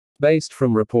Based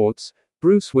from reports,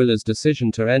 Bruce Willis'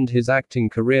 decision to end his acting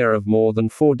career of more than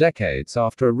 4 decades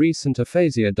after a recent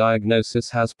aphasia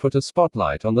diagnosis has put a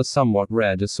spotlight on the somewhat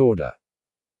rare disorder.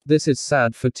 This is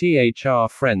sad for THR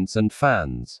friends and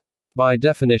fans. By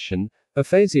definition,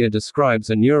 aphasia describes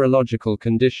a neurological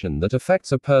condition that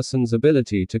affects a person's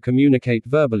ability to communicate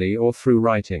verbally or through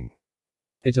writing.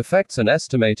 It affects an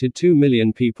estimated 2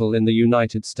 million people in the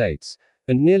United States,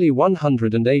 and nearly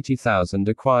 180,000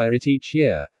 acquire it each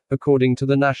year, according to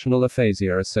the National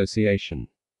Aphasia Association.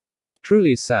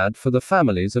 Truly sad for the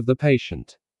families of the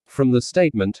patient. From the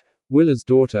statement, Willis'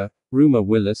 daughter, Rumor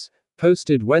Willis,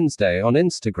 posted Wednesday on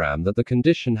Instagram that the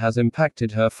condition has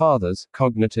impacted her father's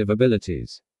cognitive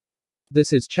abilities.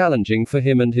 This is challenging for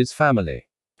him and his family.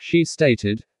 She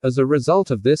stated, as a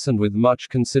result of this and with much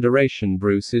consideration,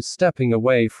 Bruce is stepping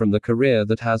away from the career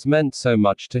that has meant so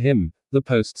much to him, the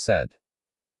post said.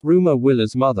 Rumor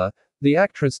Willis' mother, the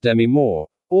actress Demi Moore,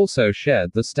 also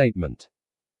shared the statement.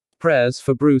 Prayers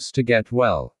for Bruce to get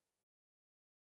well.